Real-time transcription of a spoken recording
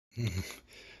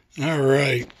All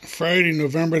right, Friday,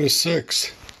 November the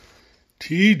 6th.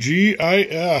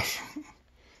 TGIF.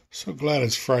 So glad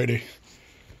it's Friday.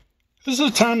 This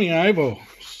is Tommy Ivo,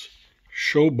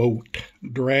 Showboat,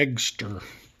 dragster.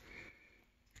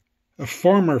 A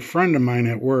former friend of mine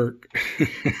at work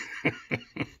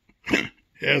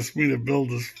asked me to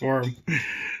build this for him.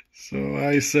 So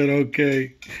I said,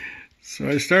 okay. So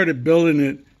I started building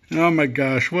it. And oh my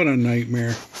gosh, what a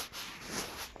nightmare.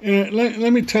 And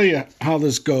let me tell you how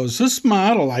this goes. This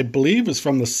model, I believe, is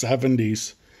from the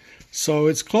 70s. So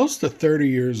it's close to 30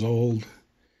 years old.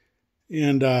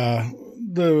 And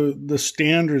the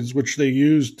standards which they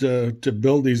used to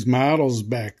build these models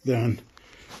back then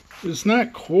is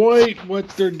not quite what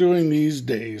they're doing these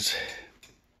days.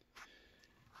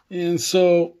 And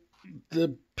so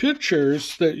the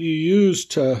pictures that you used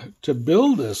to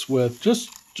build this with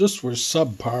just were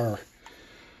subpar.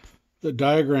 The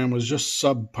diagram was just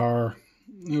subpar.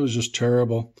 It was just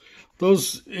terrible.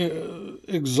 Those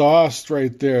exhausts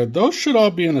right there, those should all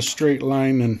be in a straight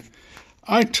line. And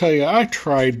I tell you, I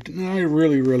tried. I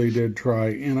really, really did try.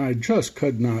 And I just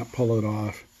could not pull it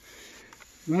off.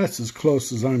 That's as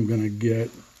close as I'm going to get.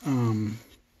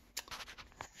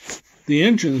 The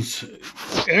engines,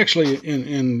 actually,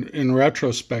 in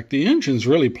retrospect, the engines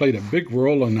really played a big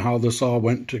role in how this all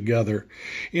went together.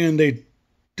 And they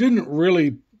didn't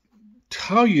really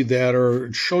tell you that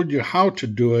or showed you how to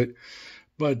do it,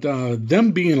 but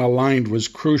them being aligned was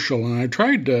crucial. And I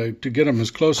tried to get them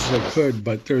as close as I could,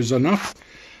 but there's enough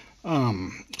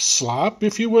slop,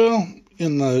 if you will,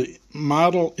 in the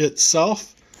model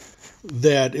itself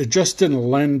that it just didn't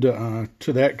lend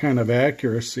to that kind of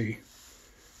accuracy.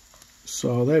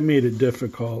 So that made it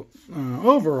difficult.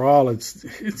 Overall,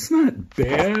 it's not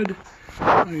bad.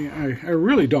 I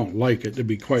really don't like it, to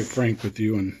be quite frank with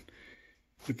you. And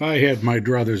if I had my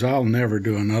druthers, I'll never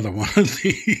do another one of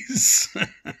these.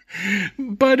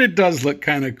 But it does look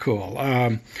kind of cool.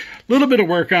 A little bit of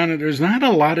work on it. There's not a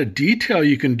lot of detail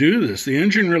you can do this. The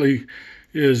engine really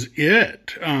is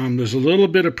it. There's a little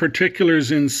bit of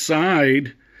particulars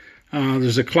inside.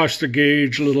 There's a cluster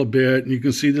gauge a little bit, and you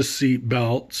can see the seat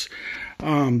belts.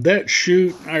 That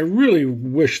chute, I really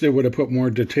wish they would have put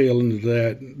more detail into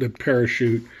that, the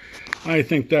parachute. I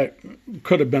think that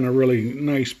could have been a really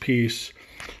nice piece.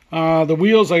 The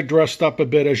wheels I dressed up a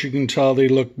bit, as you can tell. They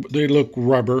look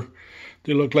rubber.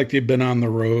 They look like they've been on the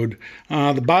road.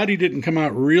 The body didn't come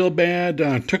out real bad.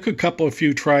 Took a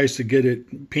few tries to get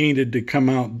it painted to come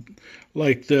out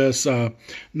like this.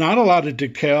 Not a lot of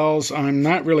decals. I'm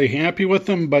not really happy with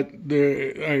them, but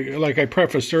like I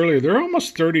prefaced earlier, they're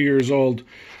almost 30 years old,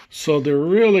 so they're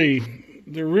really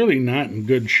not in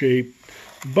good shape.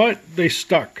 But they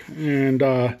stuck,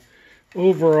 and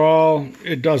overall,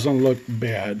 it doesn't look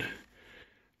bad.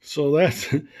 So that's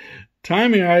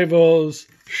Tommy Ivo's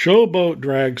Showboat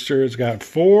dragster. It's got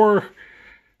 4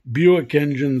 Buick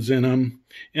engines in them.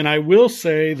 And I will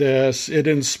say this, it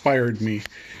inspired me.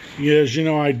 As you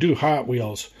know, I do Hot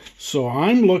Wheels. So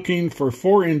I'm looking for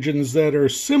 4 engines that are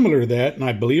similar to that, and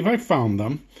I believe I found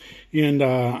them. And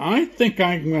I think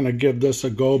I'm going to give this a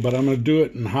go, but I'm going to do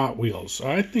it in Hot Wheels.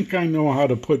 I think I know how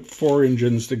to put 4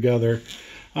 engines together.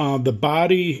 The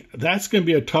body, that's going to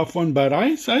be a tough one, but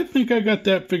I think I got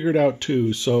that figured out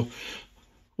too. So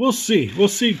we'll see. We'll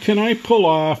see. Can I pull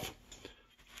off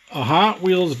a Hot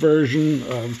Wheels version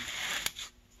of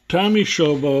Tommy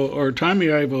Showboat or Tommy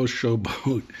Ivo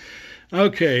Showboat?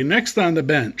 Okay, next on the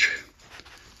bench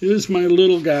is my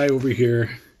little guy over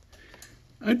here.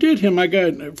 I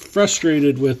got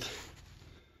frustrated with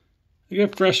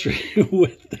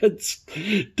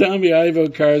that Tommy Ivo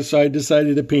car, so I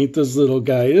decided to paint this little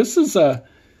guy. This is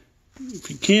if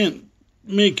you can't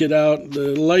make it out,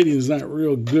 the lighting's not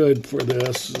real good for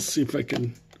this. Let's see if I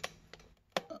can,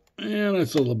 yeah,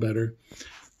 that's a little better.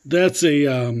 That's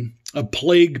a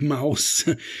plague mouse.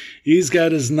 He's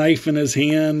got his knife in his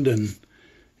hand, and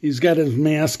he's got his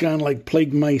mask on like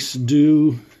plague mice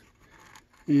do.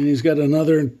 And he's got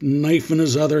another knife in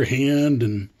his other hand.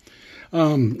 And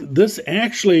this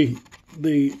actually,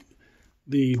 the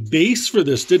base for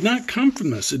this did not come from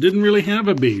this. It didn't really have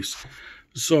a base.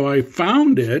 So I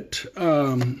found it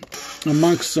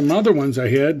amongst some other ones I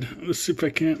had. Let's see if I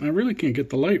can't. I really can't get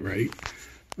the light right.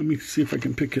 Let me see if I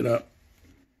can pick it up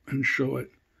and show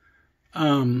it.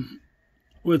 Well,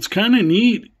 it's kind of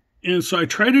neat. And so I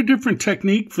tried a different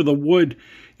technique for the wood,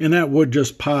 and that wood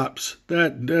just pops.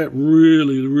 That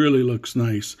really, really looks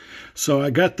nice. So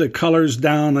I got the colors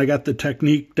down. I got the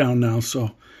technique down now.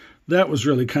 So that was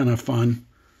really kind of fun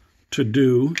to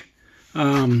do.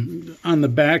 On the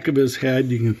back of his head,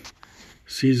 you can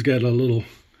see he's got a little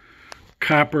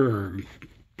copper or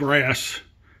brass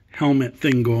helmet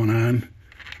thing going on.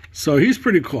 So he's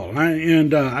pretty cool.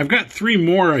 I've got 3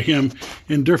 more of him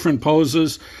in different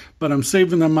poses, but I'm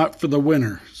saving them up for the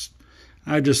winter.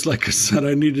 Like I said,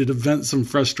 I needed to vent some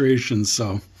frustration.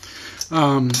 So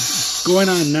going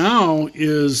on now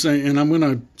is, and I'm going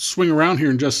to swing around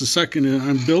here in just a second, and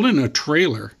I'm building a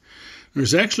trailer.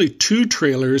 There's actually 2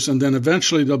 trailers, and then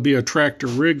eventually there'll be a tractor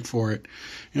rig for it.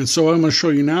 And so what I'm going to show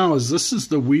you now is this is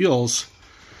the wheels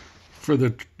for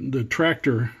the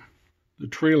tractor, the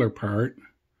trailer part.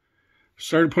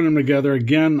 Started putting them together.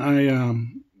 Again,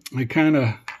 I kind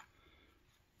of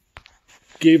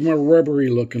gave them a rubbery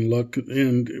looking look.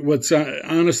 And what's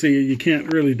honestly, you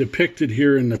can't really depict it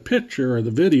here in the picture or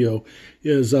the video,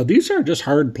 is these are just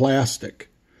hard plastic.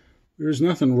 There's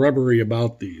nothing rubbery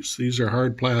about these. These are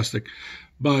hard plastic.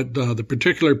 But the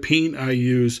particular paint I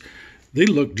use, they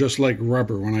look just like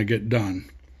rubber when I get done.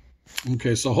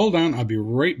 Okay, so hold on. I'll be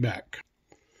right back.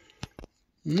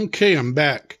 Okay, I'm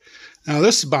back. Now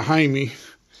this is behind me.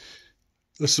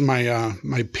 This is my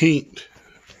my paint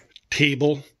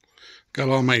table. Got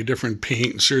all my different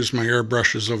paints. Here's my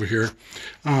airbrushes over here.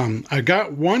 I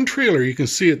got one trailer. You can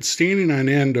see it standing on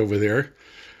end over there.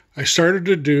 I started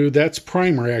to do, that's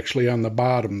primer actually on the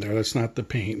bottom there. That's not the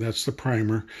paint. That's the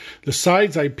primer. The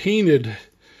sides I painted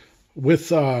with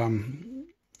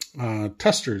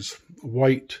Testors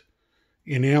white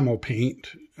enamel paint.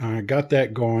 Got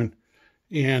that going.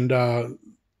 And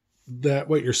that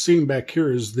what you're seeing back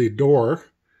here is the door.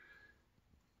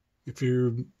 If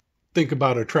you think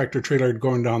about a tractor trailer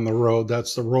going down the road,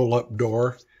 that's the roll-up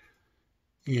door.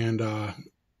 And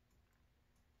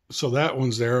so that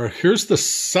one's there. Here's the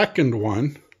second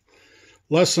one.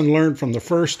 Lesson learned from the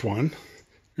first one.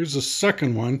 Here's the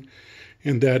second one.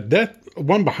 And that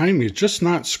one behind me is just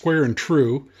not square and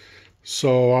true.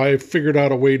 So I figured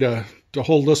out a way to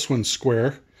hold this one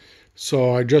square.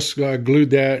 So I just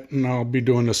glued that, and I'll be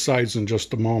doing the sides in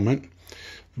just a moment.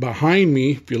 Behind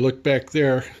me, if you look back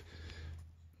there,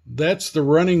 that's the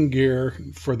running gear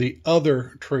for the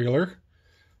other trailer.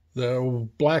 The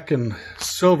black and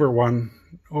silver one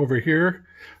over here,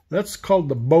 that's called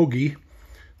the bogie.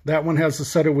 That one has a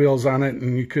set of wheels on it,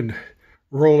 and you can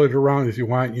roll it around if you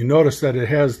want. You notice that it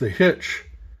has the hitch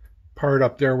part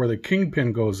up there where the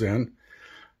kingpin goes in.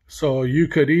 So you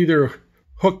could either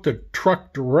hook the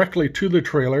truck directly to the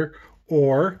trailer,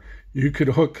 or you could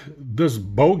hook this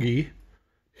bogie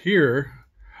here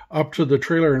up to the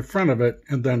trailer in front of it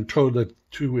and then tow the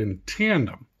two in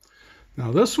tandem.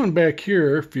 Now this one back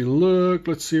here, if you look,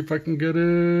 let's see if I can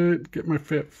get my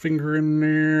fat finger in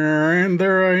there, and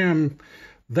there I am.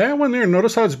 That one there,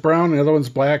 notice how it's brown and the other one's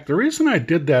black. The reason I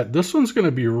did that, this one's going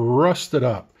to be rusted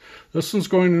up. This one's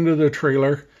going into the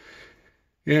trailer.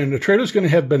 And the trailer's going to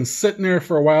have been sitting there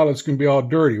for a while. It's going to be all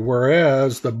dirty.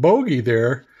 Whereas the bogie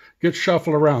there gets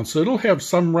shuffled around. So it'll have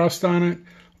some rust on it,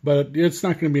 but it's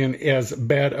not going to be in as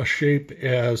bad a shape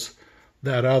as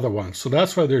that other one. So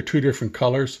that's why they're 2 different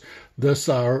colors. This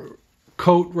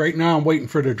coat right now, I'm waiting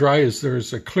for it to dry, is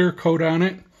there's a clear coat on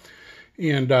it.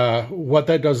 And what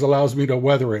that does allows me to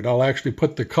weather it. I'll actually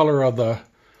put the color of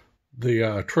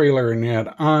the trailer and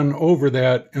that on over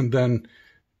that, and then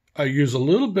I use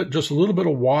just a little bit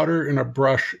of water in a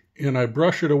brush, and I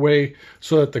brush it away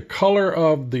so that the color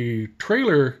of the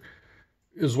trailer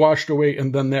is washed away,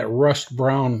 and then that rust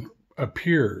brown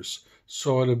appears.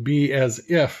 So it'll be as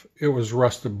if it was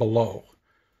rusted below.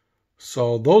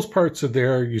 So those parts are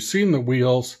there. You've seen the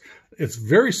wheels. It's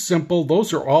very simple.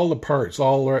 Those are all the parts,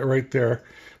 all right there.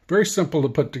 Very simple to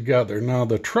put together. Now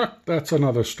the truck, that's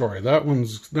another story. That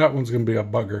one's going to be a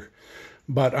bugger.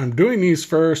 But I'm doing these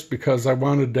first because I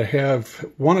wanted to have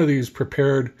one of these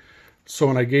prepared. So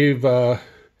when I gave the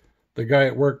guy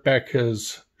at work back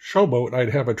his Showboat, I'd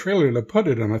have a trailer to put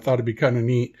it in. I thought it'd be kind of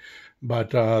neat.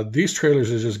 But these trailers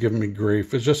are just giving me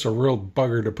grief. It's just a real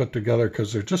bugger to put together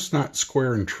because they're just not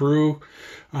square and true.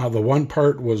 The one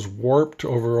part was warped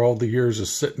over all the years of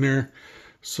sitting there.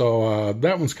 So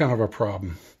that one's kind of a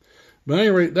problem. But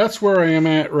anyway, that's where I am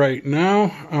at right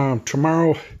now.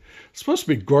 Tomorrow, it's supposed to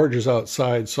be gorgeous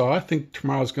outside, so I think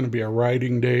tomorrow's going to be a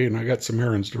riding day, and I got some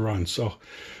errands to run. So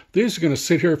these are going to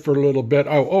sit here for a little bit.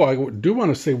 Oh, I do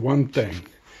want to say one thing.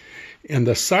 And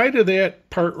the side of that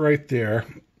part right there,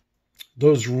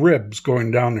 those ribs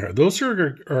going down there, those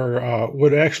are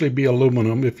would actually be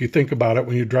aluminum. If you think about it,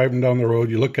 when you're driving down the road,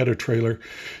 you look at a trailer,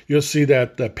 you'll see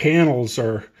that the panels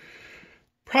are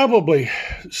probably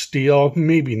steel,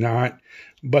 maybe not.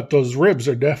 But those ribs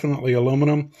are definitely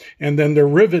aluminum, and then they're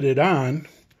riveted on,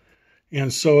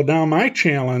 And so now my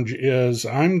challenge is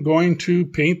I'm going to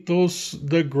paint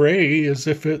the gray as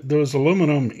if it was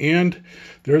aluminum. And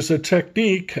there's a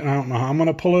technique, I don't know how I'm going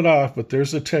to pull it off, but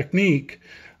there's a technique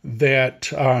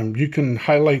that you can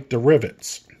highlight the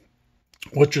rivets,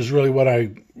 which is really what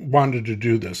I wanted to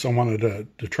do this. I wanted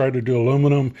to try to do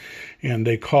aluminum, and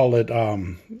they call it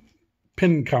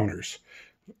pin counters.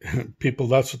 People,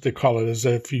 that's what they call it, is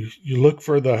if you look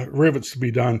for the rivets to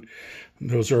be done,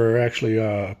 those are actually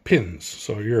pins.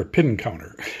 So you're a pin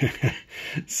counter.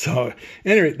 So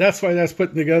anyway, that's why that's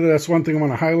put together. That's one thing I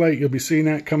want to highlight. You'll be seeing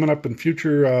that coming up in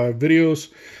future videos,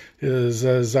 is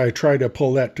as I try to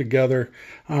pull that together.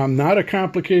 Not a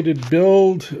complicated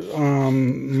build.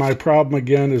 My problem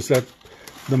again is that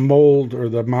the mold or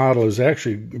the model is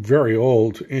actually very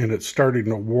old and it's starting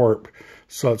to warp.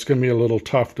 So it's going to be a little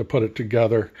tough to put it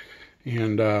together.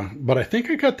 And but I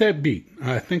think I got that beat.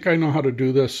 I think I know how to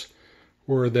do this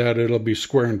where that it'll be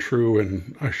square and true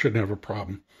and I shouldn't have a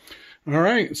problem. All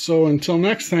right, so until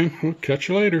next time, we'll catch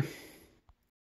you later.